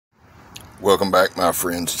Welcome back, my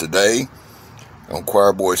friends. Today on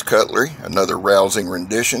Choir Boys Cutlery, another rousing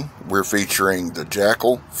rendition. We're featuring the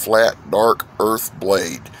Jackal Flat Dark Earth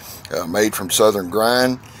Blade, made from Southern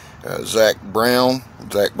Grind. Zach Brown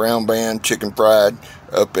Band, Chicken Fried,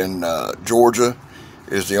 up in Georgia,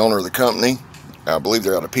 is the owner of the company. I believe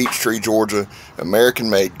they're out of Peachtree, Georgia. American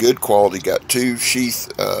made, good quality. Got two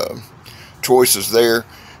sheath choices there.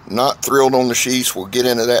 Not thrilled on the sheaths. We'll get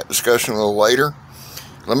into that discussion a little later.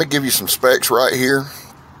 Let me give you some specs right here.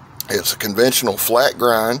 It's a conventional flat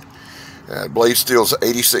grind. Blade steel's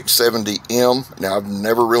 8670M. Now, I've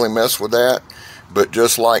never really messed with that, but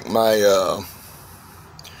just like my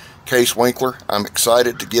Case Winkler, I'm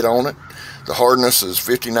excited to get on it. The hardness is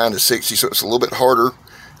 59 to 60, so it's a little bit harder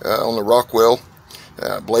on the Rockwell.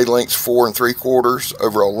 Blade length's 4 3/4,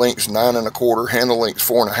 overall length's 9 1/4, handle length's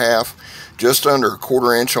 4 1/2, just under a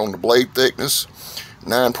 1/4 inch on the blade thickness,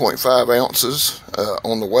 9.5 ounces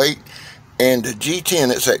on the weight, and the G10,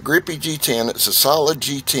 it's that grippy G10, it's a solid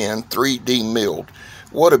G10 3D milled.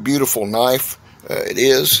 What a beautiful knife it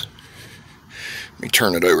is. Let me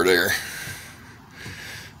turn it over there.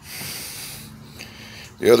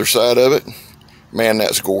 The other side of it, man,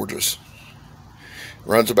 that's gorgeous.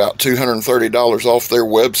 Runs about $230 off their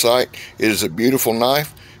website. It is a beautiful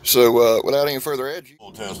knife. So without any further ado,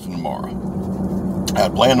 we'll test it tomorrow. I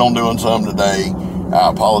had planned on doing some today. I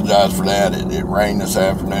apologize for that. It rained this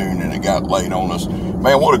afternoon and it got late on us.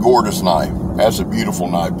 Man, what a gorgeous knife. That's a beautiful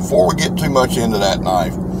knife. Before we get too much into that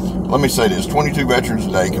knife, let me say this. 22 veterans a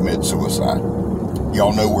day commit suicide.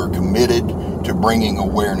 Y'all know we're committed to bringing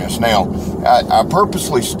awareness. Now, I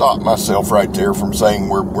purposely stopped myself right there from saying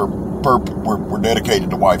we're dedicated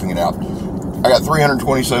to wiping it out. I got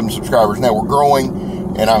 327 subscribers. Now, we're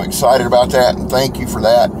growing, and I'm excited about that, and thank you for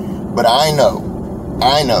that. But I know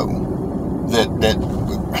that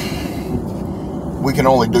we can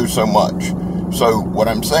only do so much. So what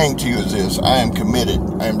I'm saying to you is this: I am committed,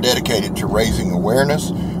 I am dedicated to raising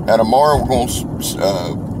awareness. Now tomorrow we're going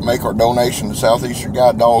to make our donation to Southeastern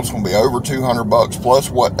Guide Dogs. It's going to be over $200 plus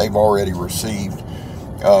what they've already received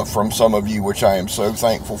from some of you, which I am so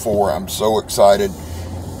thankful for. I'm so excited.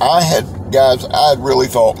 I had really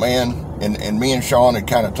thought, man, and me and Sean had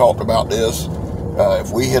kind of talked about this.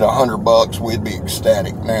 If we hit $100, we'd be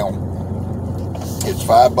ecstatic. Now, it's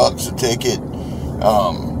 $5 a ticket.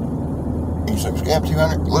 You say, Scab,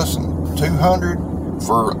 200? Listen, 200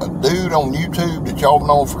 for a dude on YouTube that y'all have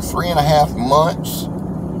known for 3.5 months.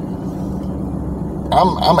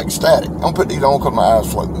 I'm ecstatic. I'm gonna put these on because my eyes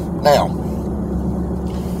floating. Now,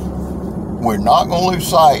 we're not gonna lose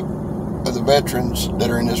sight of the veterans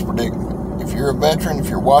that are in this predicament. If you're a veteran, if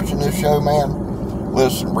you're watching this show, man,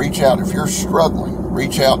 listen, reach out. If you're struggling,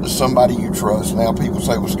 reach out to somebody you trust. Now, people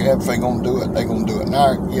say, well, Scab, if they're gonna do it, they're gonna do it.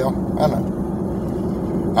 Now, yeah,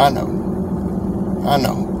 I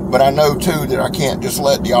know. But I know, too, that I can't just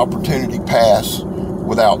let the opportunity pass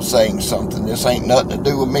without saying something. This ain't nothing to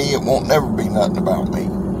do with me. It won't never be nothing about me.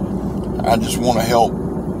 I just want to help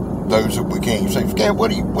those that we can. You say, Scab, what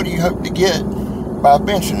do you hope to get by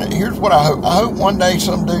benching it? Here's what I hope. I hope one day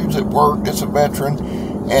some dude's at work that's a veteran,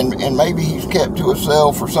 and maybe he's kept to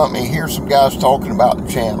himself or something. He hears some guys talking about the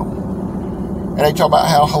channel, and they talk about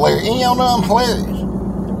how hilarious. And y'all know I'm hilarious.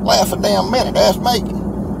 Laugh a damn minute. Ask me.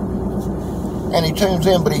 And he tunes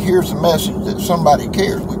in, but he hears the message that somebody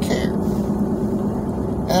cares. We care.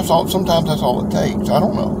 And that's all. Sometimes that's all it takes. I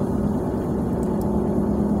don't know.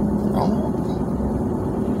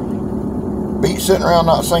 Beat sitting around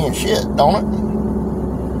not saying shit, don't it?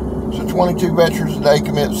 So 22 veterans a day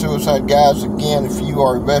commit suicide. Guys, again, if you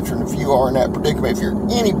are a veteran, if you are in that predicament, if you're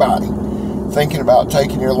anybody thinking about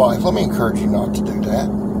taking your life, let me encourage you not to do that.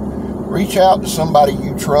 Reach out to somebody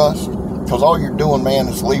you trust, because all you're doing, man,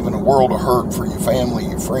 is leaving a world of hurt for your family,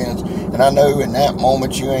 your friends. And I know in that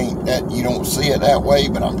moment you don't see it that way,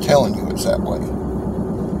 but I'm telling you it's that way.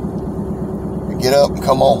 Get up and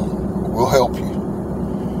come on. We'll help you.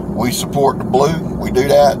 We support the blue. We do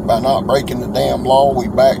that by not breaking the damn law. We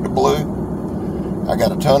back the blue. I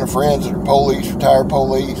got a ton of friends that are police, retired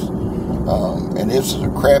police, and this is a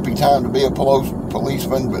crappy time to be a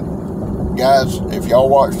policeman. But guys, if y'all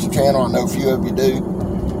watch the channel, I know a few of you do,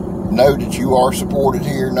 know that you are supported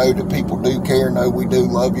here. Know that people do care. Know we do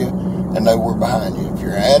love you, and know we're behind you. If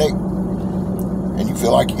you're an addict and you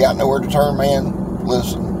feel like you got nowhere to turn, man,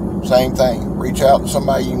 listen, same thing. Reach out to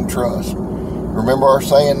somebody you can trust. Remember our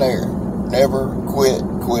saying there, never quit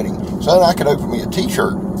quitting. So I could open me a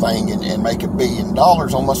t-shirt thing and make $1 billion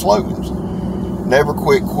on my slogans. Never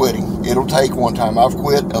quit quitting. It'll take one time. I've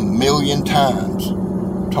quit 1,000,000 times.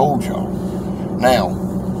 Told y'all. Now,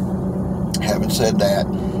 having said that,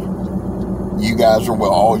 you guys are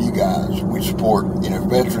well, all you guys. We support,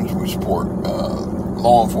 veterans. We support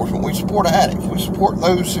law enforcement. We support addicts. We support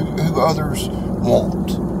those who others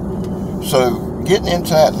want. So getting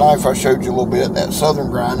into that knife I showed you a little bit, that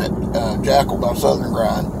Southern Grind, that Jackal by Southern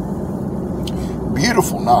Grind.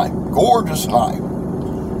 Beautiful knife. Gorgeous knife.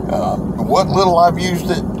 What little I've used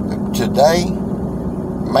it today,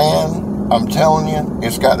 man, I'm telling you,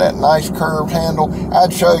 it's got that nice curved handle.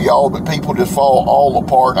 I'd show y'all, but people just fall all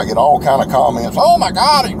apart. I get all kind of comments. Oh my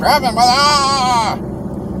God, he's driving by.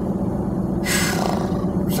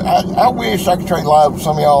 I wish I could trade lives with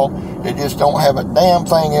some of y'all that just don't have a damn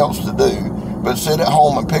thing else to do but sit at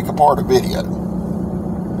home and pick apart a video.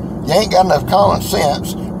 You ain't got enough common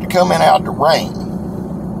sense to come in out the rain.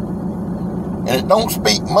 And it don't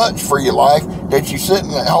speak much for your life that you're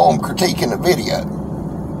sitting at home critiquing a video.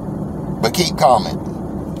 But keep commenting.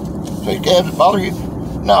 So, Gabs, it bother you?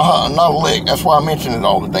 No, not a lick. That's why I mention it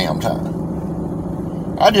all the damn time.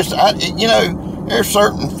 There's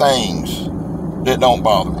certain things that don't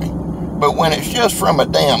bother me. But when it's just from a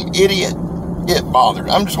damn idiot, it bothers.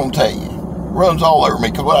 I'm just going to tell you. It runs all over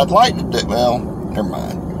me. Because what I'd like to do, well, never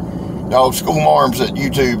mind. Y'all, school marms that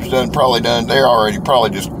YouTube's probably done, they're already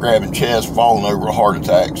probably just grabbing chests, falling over a heart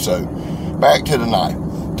attack. So, back to the knife.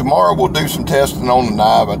 Tomorrow we'll do some testing on the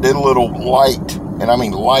knife. I did a little light, and I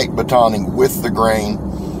mean light batoning with the grain.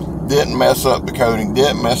 Didn't mess up the coating,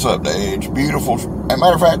 didn't mess up the edge. Beautiful. As a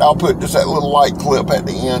matter of fact, I'll put just that little light clip at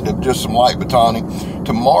the end of just some light batoning.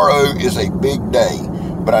 Tomorrow is a big day,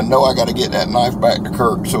 but I know I got to get that knife back to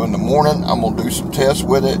Kirk. So in the morning, I'm going to do some tests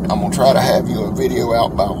with it. I'm going to try to have you a video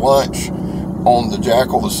out by lunch on the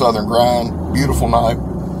Jackal, the Southern Grind. Beautiful knife.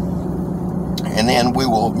 And then we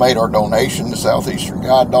will have made our donation to Southeastern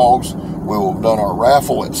Guide Dogs. We will have done our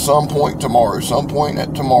raffle at some point tomorrow. Some point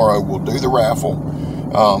at tomorrow, we'll do the raffle.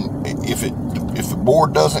 If the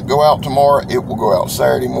board doesn't go out tomorrow, it will go out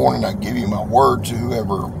Saturday morning. I give you my word to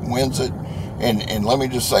whoever wins it. And let me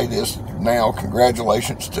just say this now,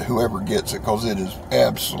 congratulations to whoever gets it, because it is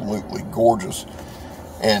absolutely gorgeous.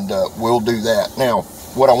 And we'll do that. Now,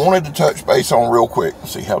 what I wanted to touch base on real quick,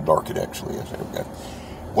 let's see how dark it actually is. There we go.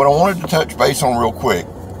 What I wanted to touch base on real quick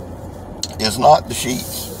is not the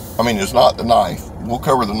sheaths. I mean, it's not the knife. We'll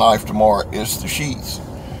cover the knife tomorrow. It's the sheaths.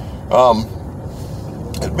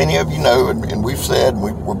 As many of you know, and we've said,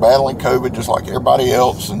 we're battling COVID just like everybody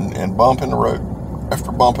else, and bumping the road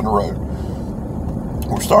after bumping the road.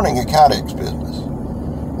 We're starting a Kydex business.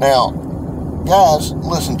 Now, guys,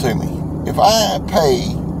 listen to me. If I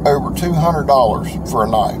pay over $200 for a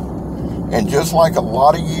knife, and just like a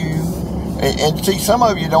lot of you, and see, some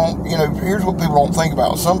of you don't, here's what people don't think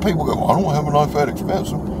about. Some people go, I don't have a knife that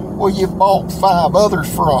expensive. Well, you bought 5 others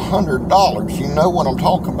for $100. You know what I'm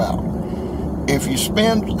talking about. If you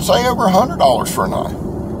spend, say, over $100 for a knife,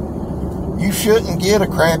 you shouldn't get a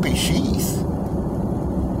crappy sheath.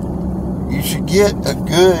 You should get a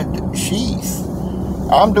good sheath.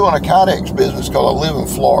 I'm doing a Kydex business because I live in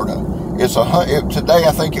Florida. Today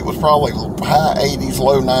I think it was probably high 80s,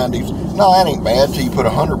 low 90s. No, that ain't bad till you put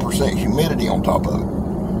 100% humidity on top of it.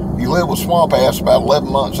 You live with swamp ass about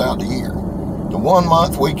 11 months out the year. The 1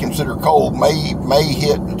 month we consider cold may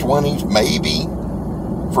hit the 20s, maybe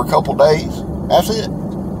for a couple days. That's it.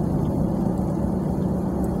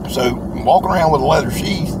 So walking around with a leather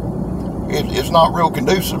sheath, it's not real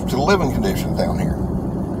conducive to living conditions down here.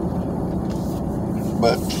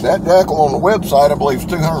 But that Jackal on the website, I believe, is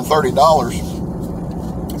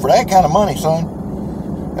 $230 for that kind of money, son.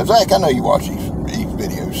 And Zach, I know you watch these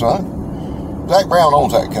videos, son. Zach Brown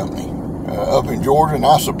owns that company up in Georgia, and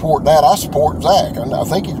I support that. I support Zach. I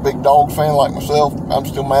think he's a big Dogs fan like myself. I'm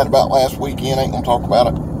still mad about last weekend. Ain't gonna talk about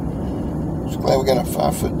it. Just glad we got a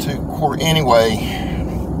 5'2". Anyway,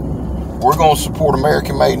 we're gonna support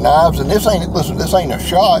American-made knives, and this ain't a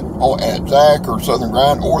shot at Zach or Southern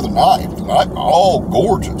Grind or the knife. The knife, all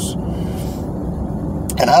gorgeous.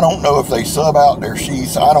 And I don't know if they sub out their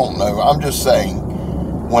sheaths. I don't know. I'm just saying,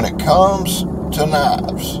 when it comes to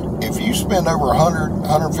knives, if you spend over $100,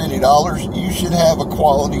 $150, you should have a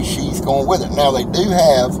quality sheath going with it. Now, they do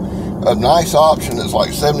have a nice option that's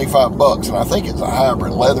like $75, and I think it's a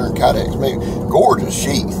hybrid leather and Kydex. Gorgeous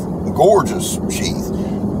sheath. Gorgeous sheath.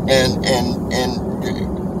 And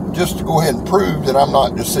just to go ahead and prove that I'm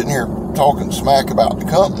not just sitting here talking smack about the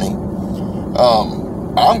company,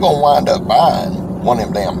 I'm going to wind up buying one of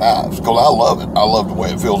them damn knives because I love it. I love the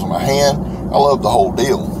way it feels in my hand. I love the whole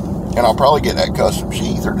deal. And I'll probably get that custom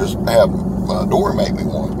sheath or just have Dory make me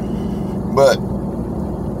one. But,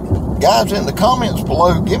 guys, in the comments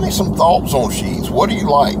below, give me some thoughts on sheaths. What do you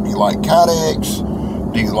like? Do you like Kydex?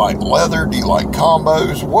 Do you like leather? Do you like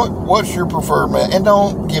combos? What's your preferred method? And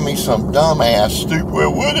don't give me some dumbass, stupid,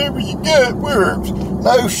 well, whatever you got works.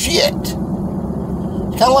 No shit. It's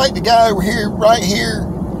kind of like the guy over here, right here,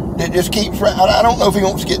 that just keeps, I don't know if he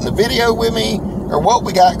wants to get in the video with me or what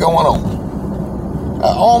we got going on. I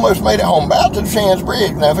almost made it home, about to the Shands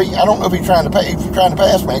Bridge. Now, I don't know if he's trying to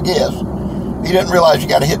pass me, I guess. He doesn't realize you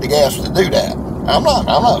got to hit the gas to do that. I'm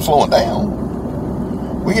not slowing down.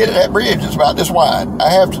 We get to that bridge, it's about this wide.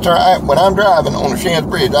 I have to turn, when I'm driving on the Shands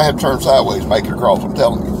Bridge, I have to turn sideways, make it across, I'm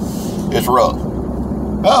telling you. It's rough.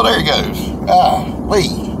 Oh, there he goes.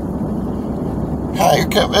 Lee. Here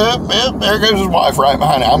there goes his wife right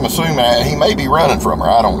behind him. I'm assuming he may be running from her,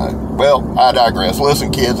 I don't know. Well, I digress.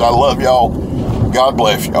 Listen, kids, I love y'all. God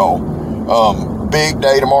bless y'all. Big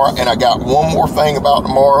day tomorrow, and I got one more thing about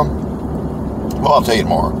tomorrow. Well, I'll tell you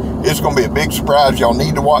tomorrow. It's going to be a big surprise. Y'all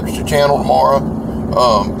need to watch the channel tomorrow.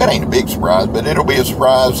 It ain't a big surprise, but it'll be a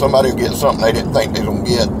surprise. Somebody will get something they didn't think they was going to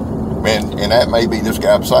get. And that may be this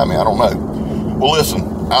guy beside me. I don't know. Well, listen,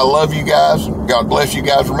 I love you guys. God bless you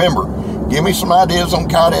guys. Remember, give me some ideas on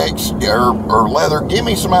Kydex or leather. Give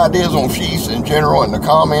me some ideas on sheaths in general in the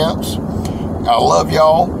comments. I love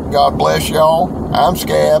y'all. God bless y'all. I'm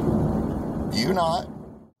Scab. You not.